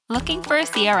Looking for a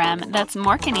CRM that's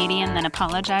more Canadian than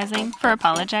apologizing for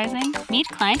apologizing? Meet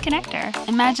Client Connector.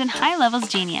 Imagine high levels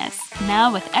genius,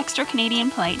 now with extra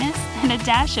Canadian politeness and a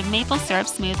dash of maple syrup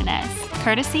smoothness.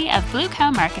 Courtesy of Blue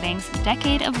Cow Marketing's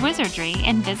decade of wizardry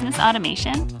in business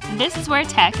automation, this is where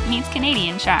tech meets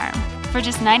Canadian charm. For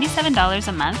just $97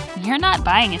 a month, you're not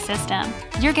buying a system.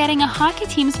 You're getting a hockey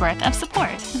team's worth of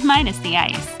support, minus the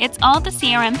ice. It's all the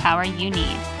CRM power you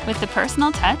need, with the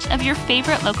personal touch of your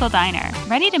favorite local diner.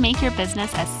 Ready to make your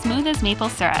business as smooth as maple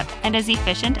syrup and as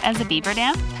efficient as a beaver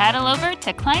dam? Paddle over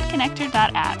to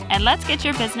clientconnector.app and let's get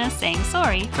your business saying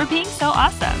sorry for being so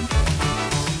awesome.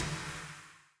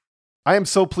 I am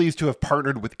so pleased to have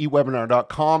partnered with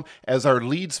ewebinar.com as our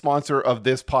lead sponsor of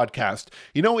this podcast.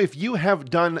 You know, if you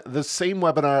have done the same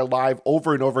webinar live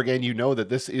over and over again, you know that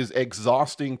this is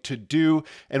exhausting to do.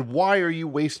 And why are you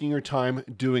wasting your time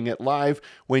doing it live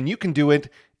when you can do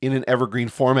it in an evergreen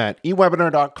format?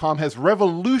 ewebinar.com has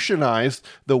revolutionized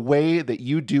the way that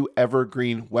you do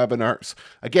evergreen webinars.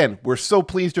 Again, we're so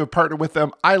pleased to have partnered with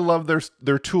them. I love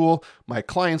their tool. My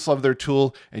clients love their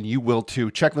tool, and you will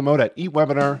too. Check them out at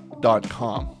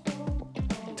ewebinar.com.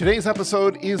 Today's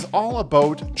episode is all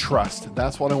about trust.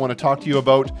 That's what I want to talk to you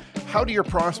about. How do your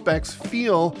prospects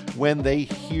feel when they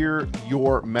hear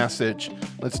your message?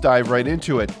 Let's dive right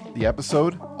into it. The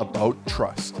episode about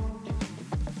trust.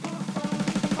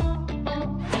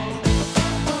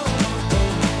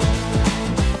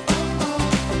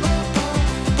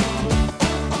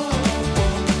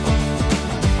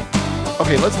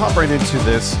 Okay, let's hop right into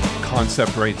this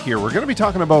concept right here. We're going to be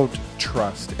talking about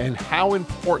trust and how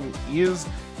important is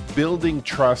building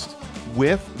trust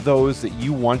with those that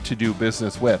you want to do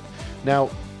business with. Now,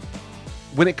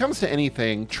 when it comes to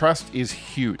anything, trust is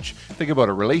huge. Think about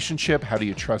a relationship. How do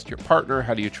you trust your partner?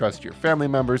 How do you trust your family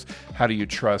members? How do you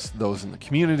trust those in the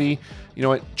community? You know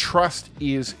what? Trust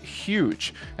is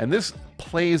huge. And this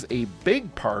plays a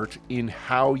big part in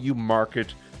how you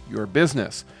market your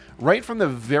business. Right from the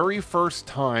very first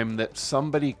time that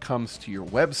somebody comes to your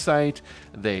website,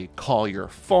 they call your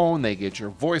phone, they get your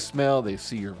voicemail, they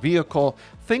see your vehicle,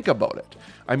 think about it.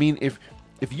 I mean, if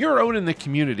you're out in the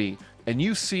community and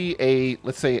you see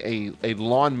let's say a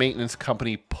lawn maintenance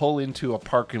company pull into a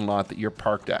parking lot that you're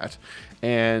parked at,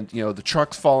 and you know the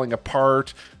truck's falling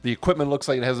apart, the equipment looks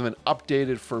like it hasn't been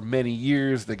updated for many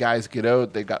years, the guys get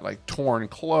out, they've got like torn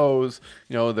clothes,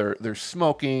 you know, they're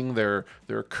smoking, they're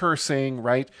cursing,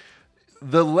 right?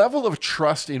 The level of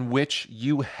trust in which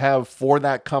you have for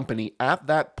that company at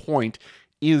that point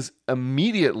is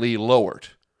immediately lowered.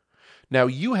 Now,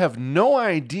 you have no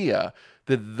idea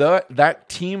that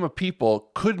team of people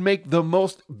could make the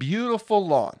most beautiful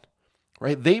lawn,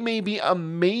 right? They may be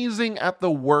amazing at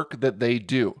the work that they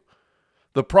do.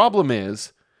 The problem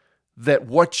is that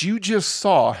what you just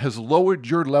saw has lowered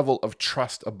your level of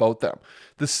trust about them.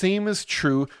 The same is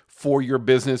true for your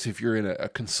business if you're in a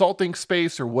consulting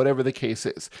space or whatever the case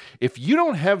is. If you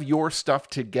don't have your stuff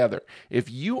together, if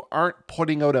you aren't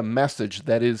putting out a message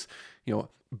that is, you know,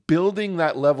 building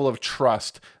that level of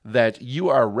trust that you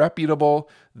are reputable,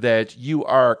 that you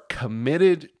are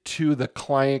committed to the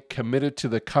client, committed to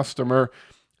the customer,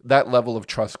 that level of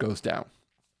trust goes down.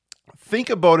 Think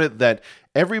about it that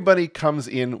everybody comes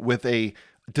in with a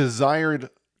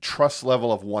desired trust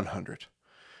level of 100.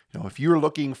 You know, if you're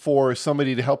looking for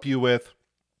somebody to help you with,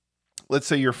 let's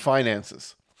say, your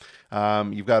finances,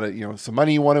 you've got some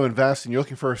money you want to invest, and you're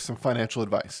looking for some financial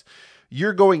advice.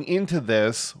 You're going into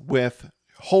this with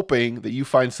hoping that you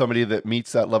find somebody that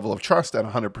meets that level of trust at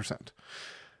 100%.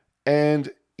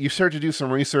 And you start to do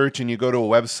some research, and you go to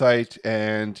a website,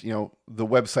 and you know the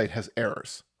website has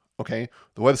errors. Okay,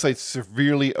 the website's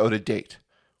severely out of date.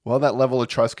 Well, that level of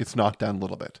trust gets knocked down a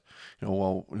little bit.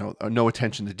 No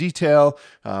attention to detail,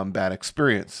 bad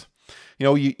experience. You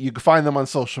know, you find them on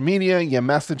social media, you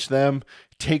message them,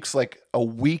 takes like a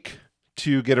week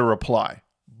to get a reply.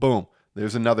 Boom,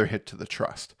 there's another hit to the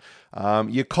trust.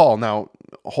 You call. Now,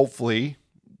 hopefully,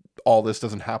 all this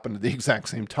doesn't happen at the exact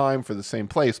same time for the same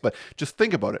place, but just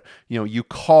think about it. You know, you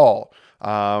call.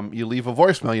 You leave a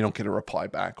voicemail, you don't get a reply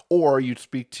back. Or you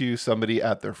speak to somebody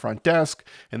at their front desk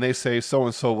and they say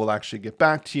so-and-so will actually get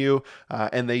back to you,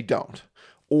 and they don't.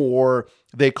 Or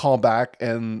they call back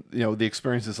and the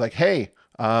experience is like, hey,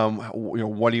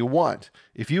 what do you want?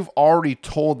 If you've already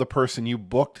told the person you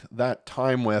booked that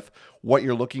time with what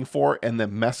you're looking for and the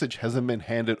message hasn't been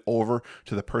handed over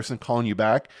to the person calling you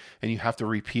back and you have to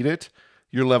repeat it,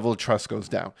 your level of trust goes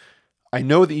down. I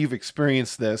know that you've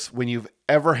experienced this when you've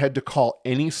ever had to call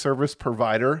any service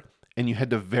provider and you had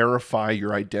to verify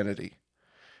your identity.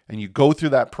 and you go through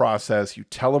that process, you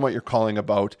tell them what you're calling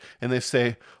about, and they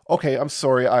say, okay, I'm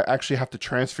sorry, I actually have to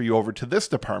transfer you over to this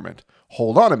department.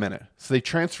 Hold on a minute. So they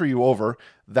transfer you over.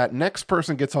 That next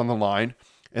person gets on the line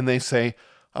and they say,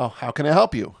 oh, how can I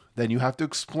help you? Then you have to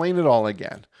explain it all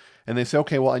again. And they say,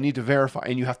 okay, well, I need to verify.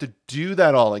 And you have to do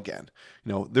that all again.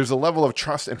 There's a level of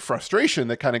trust and frustration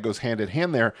that kind of goes hand in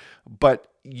hand there, but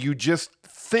you just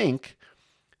think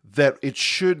that it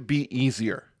should be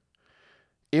easier.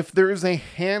 If there is a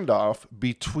handoff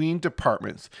between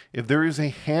departments, if there is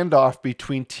a handoff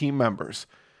between team members,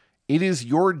 it is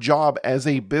your job as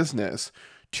a business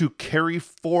to carry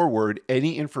forward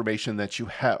any information that you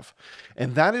have.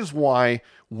 And that is why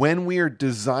when we are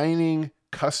designing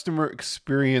customer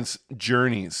experience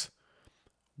journeys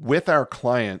with our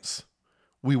clients,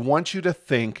 we want you to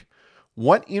think,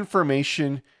 what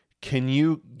information can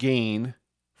you gain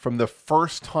from the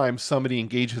first time somebody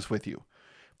engages with you?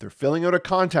 If they're filling out a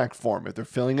contact form, if they're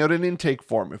filling out an intake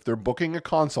form, if they're booking a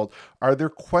consult, are there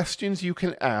questions you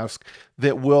can ask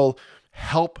that will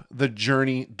help the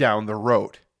journey down the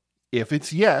road? If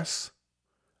it's yes,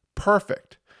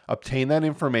 perfect. Obtain that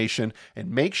information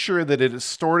and make sure that it is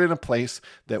stored in a place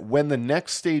that when the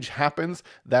next stage happens,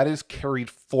 that is carried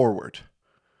forward.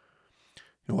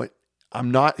 You know what?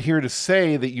 I'm not here to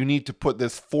say that you need to put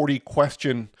this 40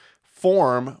 question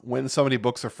form when somebody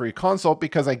books a free consult,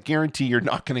 because I guarantee you're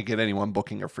not going to get anyone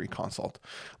booking a free consult.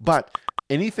 But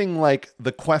anything like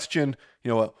the question,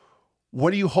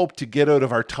 what do you hope to get out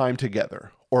of our time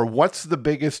together? Or what's the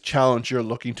biggest challenge you're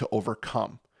looking to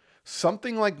overcome?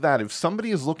 Something like that. If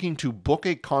somebody is looking to book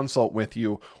a consult with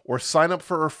you or sign up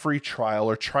for a free trial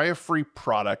or try a free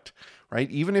product,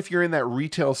 right? Even if you're in that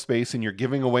retail space and you're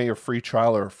giving away a free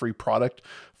trial or a free product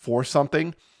for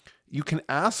something, you can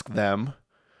ask them,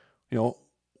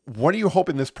 what are you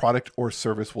hoping this product or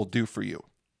service will do for you?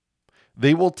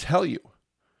 They will tell you.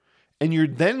 And you're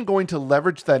then going to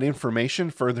leverage that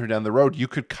information further down the road. You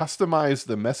could customize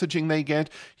the messaging they get.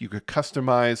 You could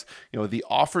customize, the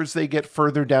offers they get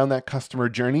further down that customer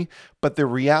journey. But the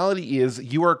reality is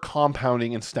you are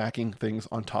compounding and stacking things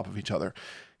on top of each other.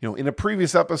 In a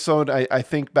previous episode, I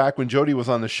think back when Jody was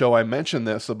on the show, I mentioned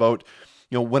this about,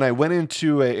 when I went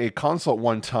into a consult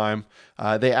one time,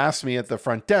 they asked me at the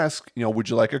front desk, would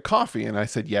you like a coffee? And I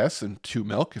said yes, and 2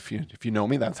 milk. If you know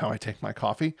me, that's how I take my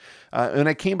coffee. And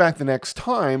I came back the next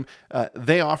time,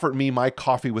 they offered me my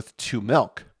coffee with 2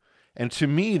 milk. And to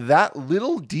me, that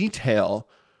little detail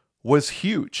was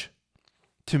huge.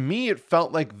 To me, it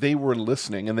felt like they were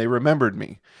listening and they remembered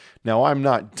me. Now, I'm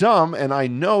not dumb, and I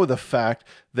know the fact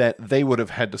that they would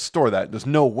have had to store that. There's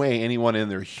no way anyone in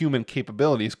their human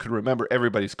capabilities could remember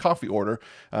everybody's coffee order,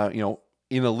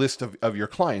 in a list of your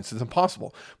clients. It's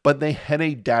impossible. But they had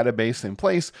a database in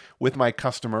place with my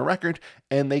customer record,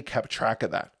 and they kept track of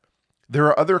that. There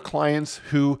are other clients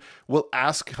who will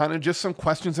ask kind of just some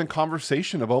questions in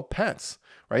conversation about pets.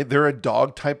 Right? They're a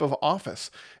dog type of office.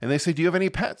 And they say, do you have any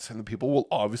pets? And the people will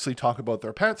obviously talk about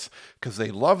their pets because they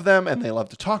love them and they love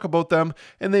to talk about them.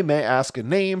 And they may ask a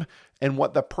name. And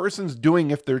what the person's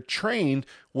doing, if they're trained,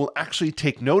 will actually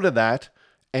take note of that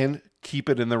and keep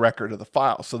it in the record of the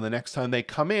file. So the next time they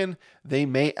come in, they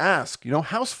may ask,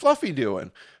 how's Fluffy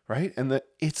doing? Right? And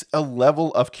it's a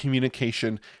level of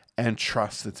communication and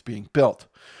trust that's being built.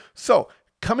 So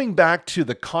coming back to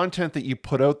the content that you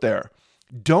put out there,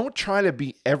 don't try to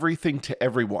be everything to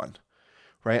everyone,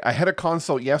 right? I had a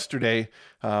consult yesterday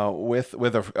with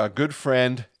a good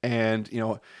friend, and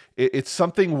it's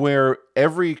something where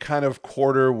every kind of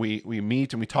quarter we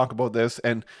meet and we talk about this,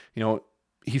 and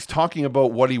he's talking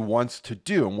about what he wants to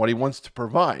do and what he wants to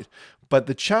provide. But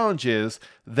the challenge is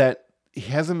that he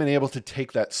hasn't been able to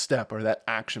take that step or that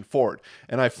action forward.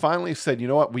 And I finally said,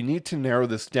 we need to narrow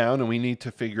this down and we need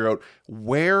to figure out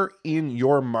where in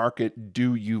your market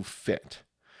do you fit.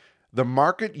 The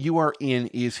market you are in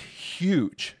is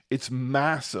huge. It's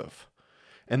massive.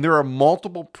 And there are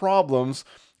multiple problems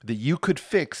that you could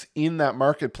fix in that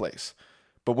marketplace.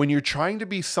 But when you're trying to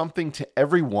be something to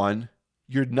everyone,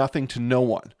 you're nothing to no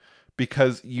one,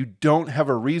 because you don't have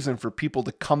a reason for people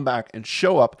to come back and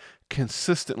show up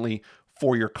consistently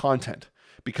for your content.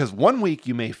 Because one week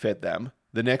you may fit them,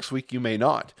 the next week you may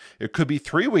not. It could be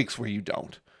 3 weeks where you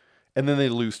don't. And then they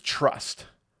lose trust,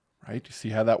 right? You see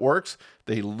how that works?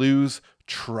 They lose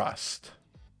trust.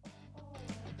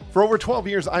 For over 12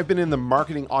 years, I've been in the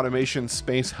marketing automation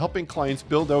space, helping clients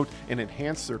build out and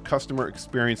enhance their customer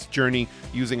experience journey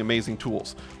using amazing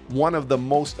tools. One of the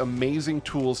most amazing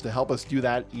tools to help us do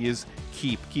that is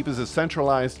Keap. Keap is a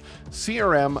centralized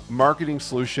CRM marketing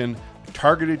solution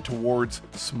targeted towards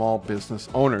small business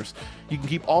owners. You can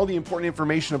keep all the important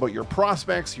information about your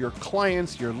prospects, your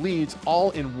clients, your leads,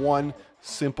 all in one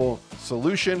simple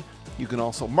solution. You can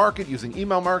also market using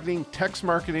email marketing, text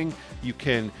marketing. You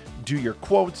can do your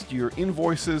quotes, do your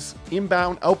invoices,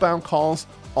 inbound, outbound calls,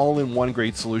 all in one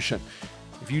great solution.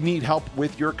 If you need help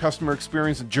with your customer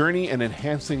experience journey and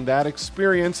enhancing that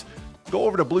experience, go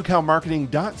over to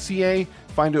bluecowmarketing.ca,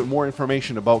 find out more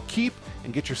information about Keap,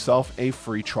 and get yourself a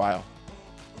free trial.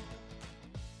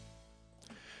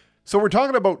 So we're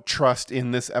talking about trust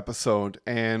in this episode,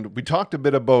 and we talked a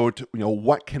bit about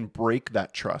what can break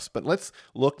that trust. But let's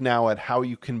look now at how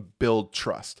you can build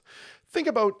trust. Think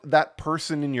about that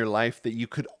person in your life that you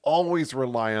could always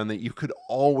rely on, that you could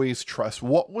always trust.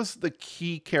 What was the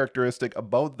key characteristic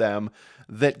about them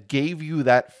that gave you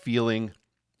that feeling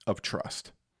of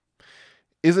trust?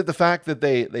 Is it the fact that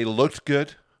they looked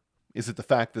good? Is it the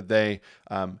fact that they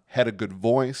had a good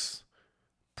voice?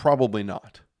 Probably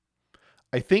not.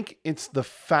 I think it's the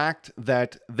fact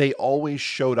that they always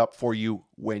showed up for you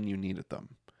when you needed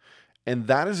them. And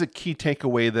that is a key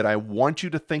takeaway that I want you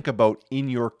to think about in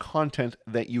your content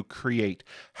that you create.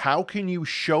 How can you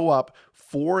show up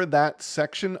for that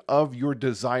section of your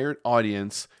desired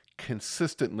audience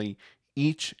consistently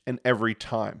each and every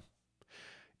time?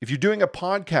 If you're doing a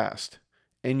podcast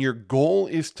and your goal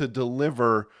is to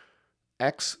deliver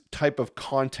X type of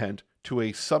content to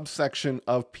a subsection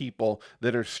of people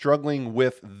that are struggling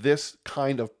with this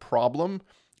kind of problem,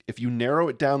 if you narrow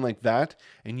it down like that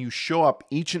and you show up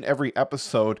each and every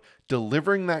episode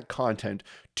delivering that content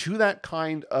to that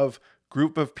kind of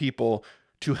group of people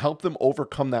to help them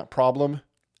overcome that problem,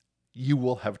 you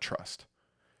will have trust.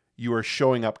 You are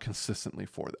showing up consistently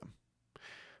for them.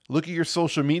 Look at your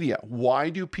social media. Why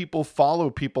do people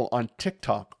follow people on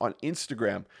TikTok, on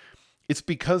Instagram? It's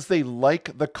because they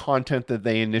like the content that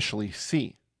they initially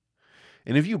see.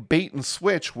 And if you bait and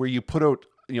switch where you put out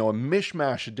a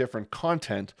mishmash of different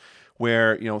content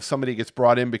where somebody gets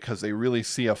brought in because they really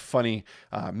see a funny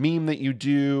meme that you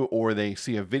do, or they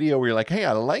see a video where you're like, hey,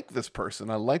 I like this person,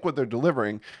 I like what they're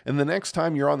delivering, and the next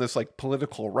time you're on this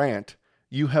political rant,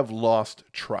 you have lost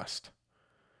trust.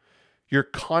 Your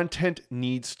content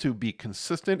needs to be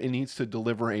consistent. It needs to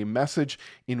deliver a message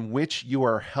in which you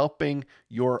are helping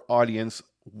your audience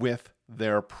with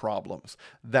their problems.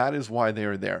 That is why they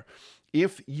are there.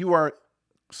 If you are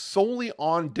solely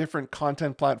on different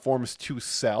content platforms to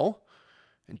sell,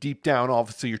 and deep down,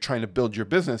 obviously, you're trying to build your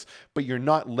business, but you're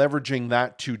not leveraging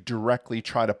that to directly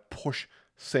try to push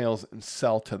sales and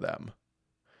sell to them.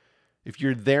 If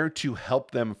you're there to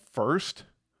help them first,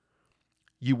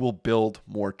 you will build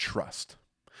more trust.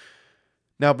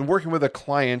 Now, I've been working with a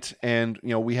client, and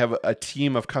we have a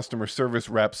team of customer service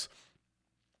reps,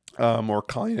 or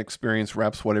client experience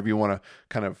reps, whatever you want to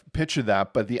kind of picture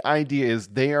that. But the idea is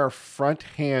they are front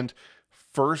hand,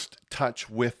 first touch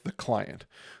with the client.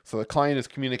 So the client is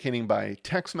communicating by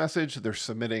text message. They're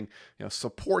submitting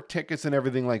support tickets and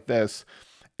everything like this.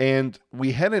 And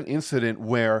we had an incident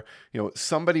where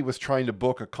somebody was trying to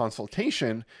book a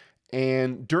consultation,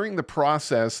 and during the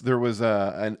process, there was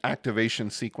an activation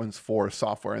sequence for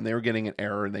software, and they were getting an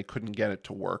error and they couldn't get it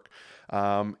to work.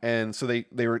 And so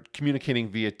they were communicating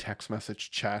via text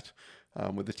message chat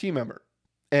with the team member.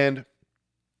 And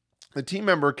the team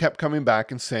member kept coming back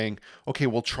and saying, okay,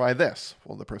 we'll try this.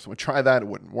 Well, the person would try that. It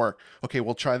wouldn't work. Okay,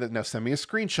 we'll try that. Now send me a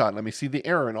screenshot. Let me see the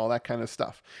error and all that kind of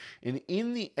stuff. And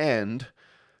in the end,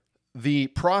 the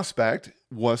prospect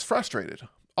was frustrated,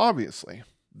 obviously.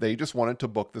 They just wanted to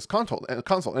book this consult.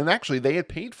 And actually, they had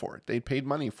paid for it. They had paid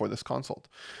money for this consult.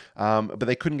 But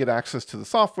they couldn't get access to the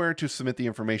software to submit the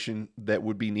information that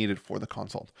would be needed for the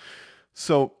consult.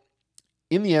 So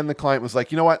in the end, the client was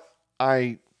like, you know what?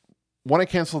 I want to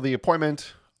cancel the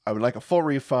appointment. I would like a full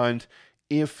refund.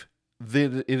 If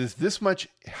it is this much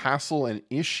hassle and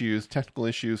issues, technical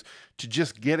issues, to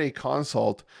just get a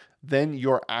consult, then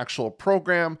your actual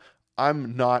program,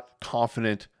 I'm not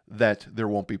confident that there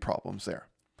won't be problems there.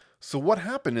 So what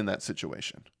happened in that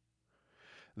situation?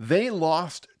 They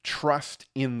lost trust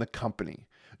in the company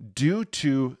due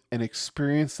to an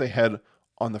experience they had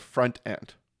on the front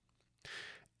end.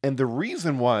 And the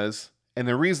reason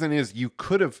is you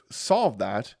could have solved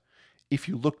that if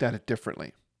you looked at it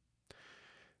differently.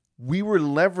 We were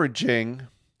leveraging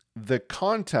the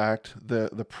contact,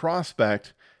 the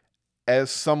prospect,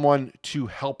 as someone to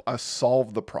help us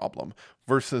solve the problem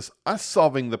versus us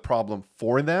solving the problem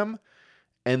for them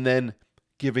and then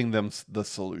giving them the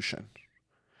solution.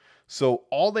 So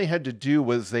all they had to do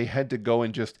was they had to go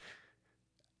and just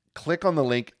click on the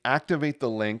link, activate the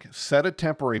link, set a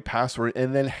temporary password,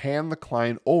 and then hand the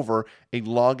client over a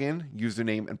login,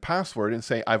 username, and password and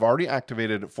say, I've already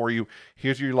activated it for you.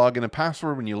 Here's your login and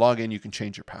password. When you log in, you can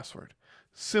change your password.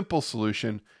 Simple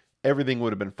solution. Everything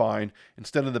would have been fine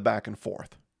instead of the back and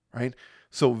forth, right?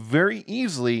 So very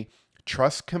easily,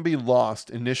 trust can be lost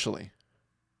initially,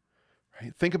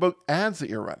 right? Think about ads that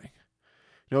you're running.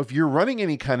 If you're running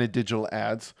any kind of digital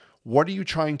ads, what are you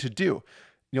trying to do?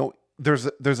 There's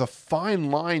a fine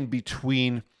line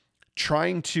between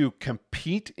trying to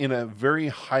compete in a very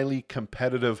highly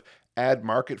competitive ad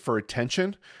market for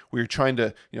attention, where you're trying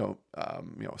to,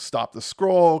 stop the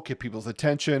scroll, get people's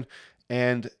attention,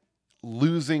 and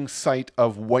losing sight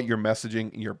of what your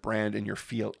messaging, your brand, and your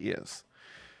feel is.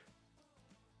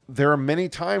 There are many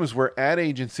times where ad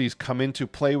agencies come into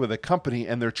play with a company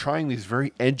and they're trying these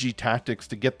very edgy tactics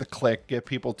to get the click, get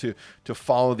people to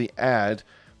follow the ad.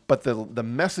 But the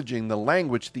messaging, the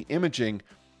language, the imaging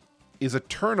is a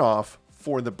turnoff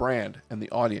for the brand and the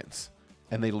audience,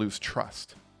 and they lose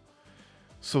trust.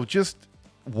 So just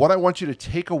what I want you to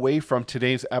take away from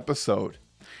today's episode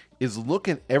is look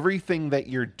at everything that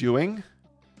you're doing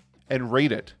and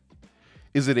rate it.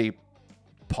 Is it a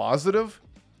positive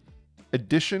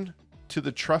addition to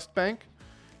the trust bank?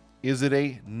 Is it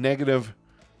a negative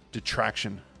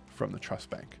detraction from the trust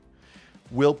bank?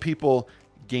 Will people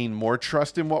gain more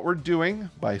trust in what we're doing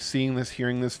by seeing this,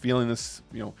 hearing this, feeling this,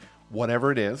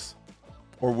 whatever it is?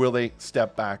 Or will they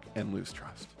step back and lose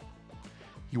trust?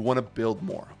 You want to build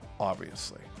more,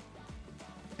 obviously.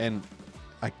 And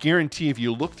I guarantee if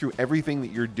you look through everything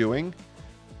that you're doing,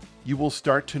 you will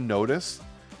start to notice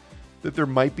that there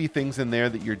might be things in there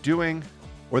that you're doing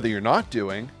or that you're not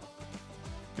doing,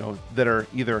 that are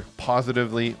either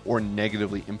positively or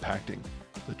negatively impacting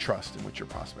the trust in which your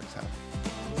prospects have.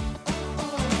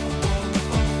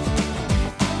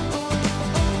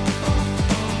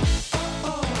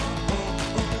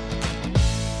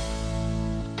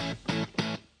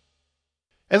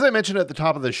 As I mentioned at the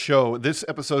top of the show, this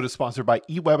episode is sponsored by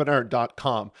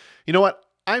ewebinar.com. You know what?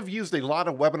 I've used a lot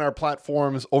of webinar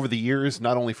platforms over the years,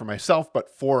 not only for myself, but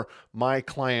for my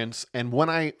clients. And when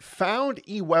I found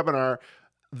eWebinar,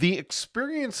 the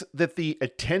experience that the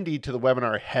attendee to the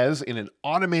webinar has in an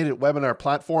automated webinar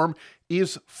platform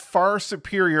is far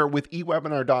superior with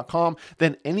ewebinar.com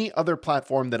than any other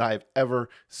platform that I've ever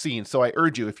seen. So I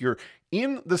urge you, if you're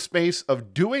in the space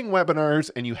of doing webinars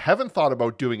and you haven't thought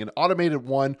about doing an automated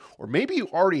one, or maybe you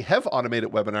already have automated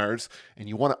webinars and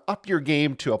you want to up your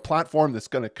game to a platform that's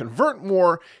going to convert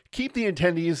more, keep the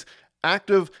attendees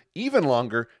active even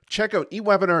longer, check out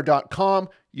ewebinar.com.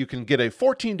 You can get a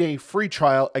 14-day free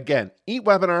trial. Again,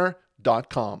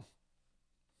 ewebinar.com.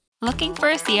 Looking for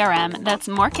a CRM that's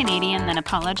more Canadian than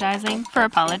apologizing for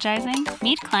apologizing?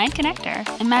 Meet Client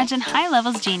Connector. Imagine high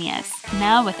levels genius,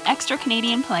 now with extra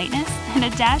Canadian politeness and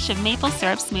a dash of maple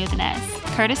syrup smoothness.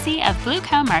 Courtesy of Blue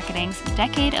Cow Marketing's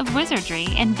decade of wizardry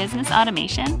in business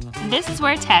automation, this is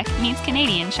where tech meets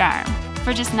Canadian charm.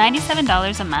 For just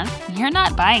 $97 a month, you're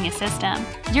not buying a system.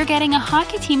 You're getting a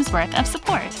hockey team's worth of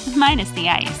support, minus the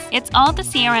ice. It's all the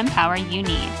CRM power you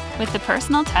need, with the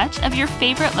personal touch of your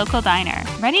favorite local diner,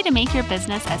 ready to make your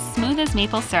business as smooth as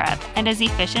maple syrup and as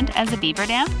efficient as a beaver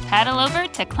dam. Paddle over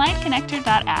to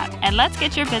clientconnector.app and let's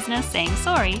get your business saying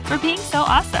sorry for being so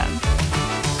awesome.